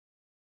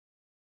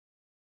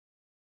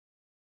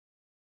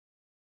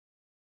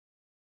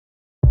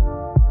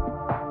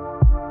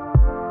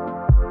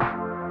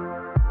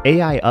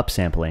AI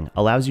Upsampling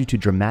allows you to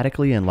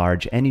dramatically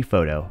enlarge any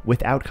photo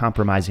without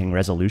compromising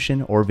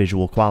resolution or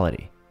visual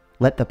quality.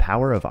 Let the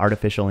power of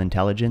artificial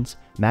intelligence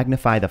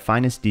magnify the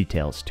finest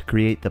details to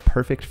create the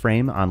perfect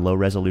frame on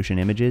low-resolution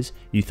images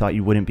you thought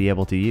you wouldn't be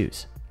able to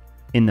use.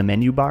 In the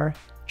menu bar,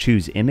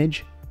 choose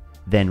Image,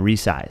 then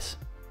Resize.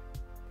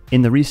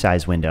 In the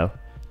Resize window,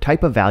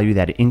 type a value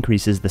that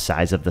increases the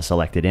size of the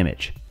selected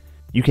image.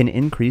 You can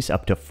increase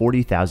up to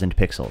 40,000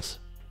 pixels.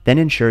 Then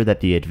ensure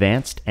that the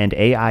Advanced and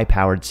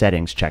AI-powered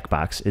settings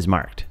checkbox is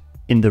marked.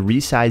 In the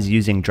Resize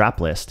Using drop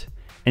list,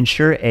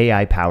 ensure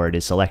AI-powered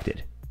is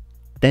selected.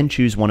 Then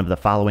choose one of the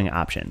following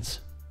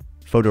options: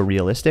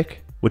 Photorealistic,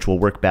 which will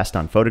work best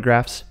on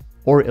photographs,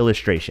 or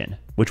Illustration,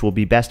 which will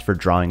be best for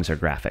drawings or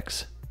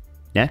graphics.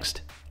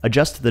 Next,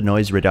 adjust the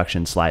noise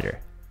reduction slider.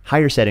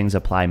 Higher settings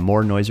apply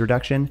more noise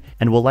reduction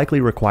and will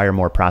likely require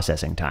more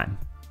processing time.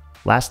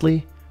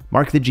 Lastly,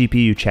 mark the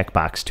GPU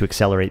checkbox to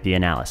accelerate the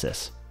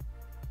analysis.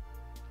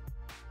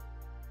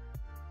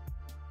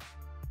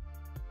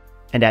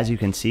 And as you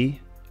can see,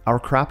 our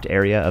cropped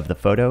area of the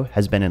photo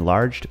has been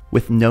enlarged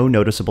with no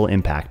noticeable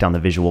impact on the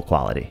visual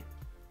quality.